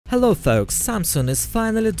Hello folks, Samsung is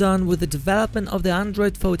finally done with the development of the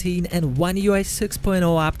Android 14 and One UI 6.0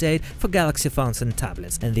 update for Galaxy phones and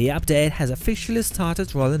tablets, and the update has officially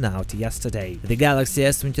started rolling out yesterday. The Galaxy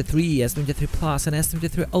S23, S23 Plus and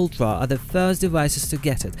S23 Ultra are the first devices to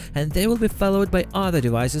get it, and they will be followed by other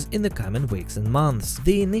devices in the coming weeks and months.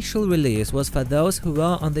 The initial release was for those who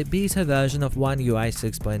were on the beta version of One UI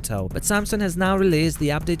 6.0, but Samsung has now released the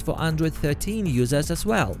update for Android 13 users as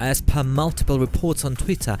well. As per multiple reports on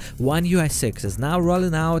Twitter, One UI 6 is now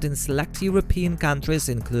rolling out in select European countries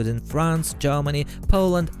including France, Germany,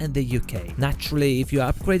 Poland and the UK. Naturally, if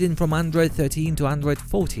you're upgrading from Android 13 to Android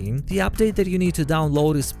 14, the update that you need to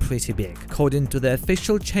download is pretty big. According to the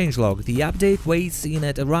official changelog, the update weighs in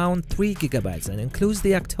at around 3 GB and includes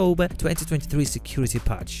the October 2023 security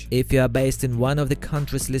patch. If you are based in one of the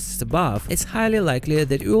countries listed above, it's highly likely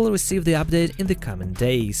that you will receive the update in the coming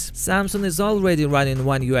days. Samsung is already running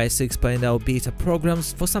One UI 6.0 beta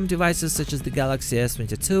programs for some devices such as the Galaxy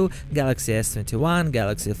S22, Galaxy S21,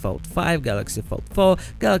 Galaxy Fold 5, Galaxy Fold 4,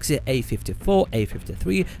 Galaxy A54,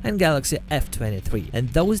 A53 and Galaxy F23, and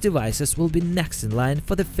those devices will be next in line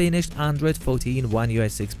for the finished Android 14 One UI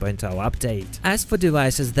 6.0 update. As for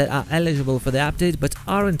devices that are eligible for the update but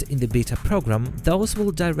aren't in the beta program, those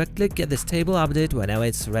will directly get the stable update whenever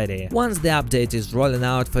it's ready. Once the update is rolling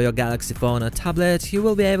out for your Galaxy phone or tablet, you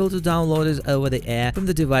will be able to download it over the air from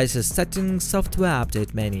the device's settings software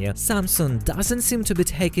update menu. Samsung doesn't seem to be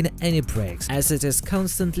taking any breaks, as it is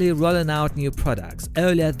constantly rolling out new products.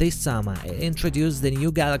 Earlier this summer, it introduced the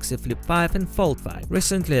new Galaxy Flip 5 and Fold 5.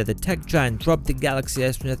 Recently, the tech giant dropped the Galaxy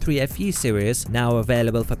S23 FE series, now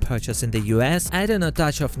available for purchase in the US. Adding a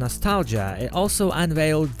touch of nostalgia, it also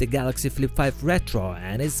unveiled the Galaxy Flip 5 Retro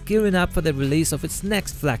and is gearing up for the release of its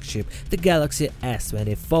next flagship, the Galaxy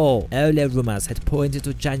S24. Earlier rumors had pointed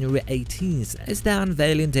to January 18th as the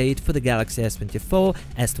unveiling date for the Galaxy S24,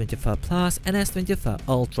 S24 Plus and S24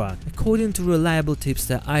 Ultra. According to reliable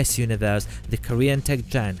tipster Ice Universe, the Korean tech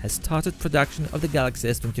giant has started production of the Galaxy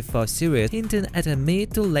S24 series, hinting at a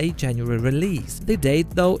mid to late January release. The date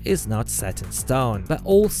though is not set in stone, but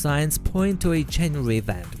all signs point to a January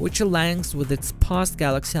event, which aligns with its past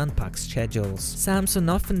Galaxy Unpacked schedules.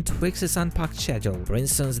 Samsung often tweaks its Unpacked schedule. For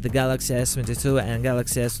instance, the Galaxy S22 and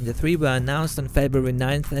Galaxy S23 were announced on February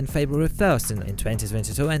 9th and February 1st in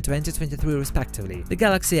 2022 and 2023 respectively. The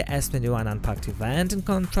Galaxy S21 Unpacked event, in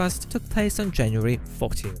contrast, took place on January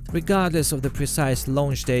 14th. Regardless of the precise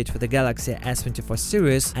launch date for the Galaxy S24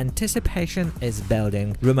 series, anticipation is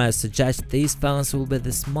building. Rumors suggest these phones will be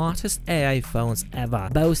the smartest AI phones ever,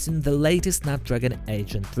 boasting the latest Snapdragon 8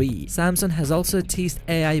 Gen 3. Samsung has also teased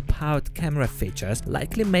AI-powered camera features,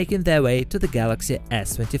 likely making their way to the Galaxy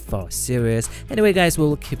S24 series. Anyway guys, we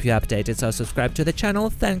will keep you updated, so subscribe to the channel.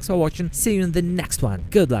 Thanks for watching, see you in the next one.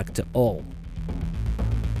 Good luck to all.